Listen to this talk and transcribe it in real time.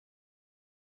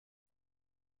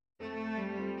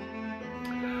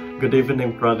Good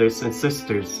evening, brothers and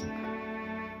sisters.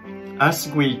 As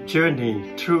we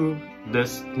journey through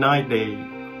this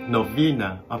 9-day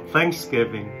novena of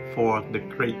Thanksgiving for the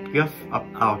great gift of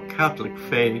our Catholic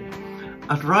faith,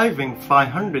 arriving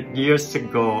 500 years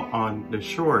ago on the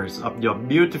shores of your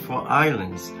beautiful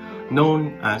islands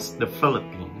known as the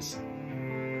Philippines,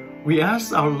 we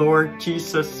ask our Lord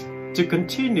Jesus to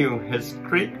continue His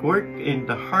great work in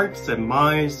the hearts and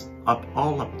minds of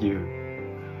all of you.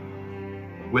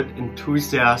 With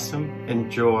enthusiasm and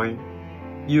joy,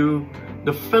 you,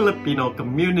 the Filipino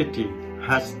community,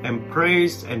 has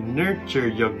embraced and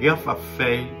nurtured your gift of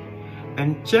faith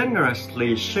and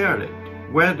generously shared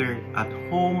it, whether at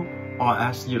home or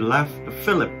as you left the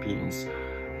Philippines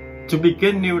to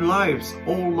begin new lives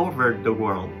all over the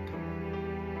world.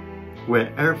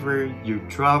 Wherever you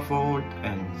traveled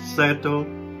and settled,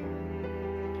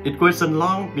 it wasn't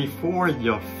long before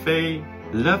your faith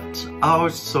lived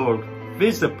out so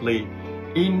visibly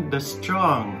in the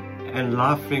strong and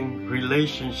loving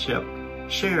relationship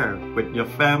shared with your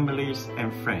families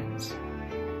and friends,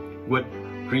 would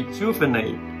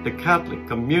rejuvenate the Catholic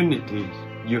communities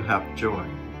you have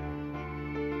joined.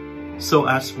 So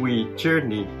as we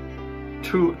journey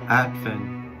through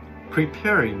Advent,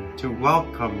 preparing to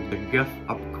welcome the gift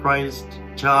of Christ's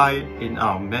child in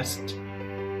our midst,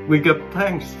 we give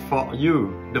thanks for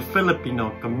you, the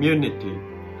Filipino community,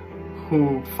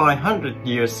 who 500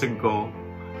 years ago,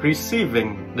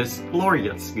 receiving this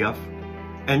glorious gift,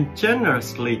 and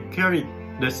generously carried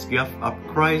this gift of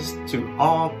Christ to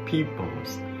all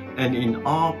peoples and in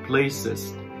all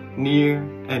places, near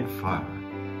and far.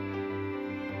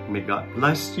 May God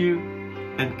bless you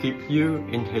and keep you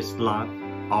in His love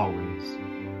always.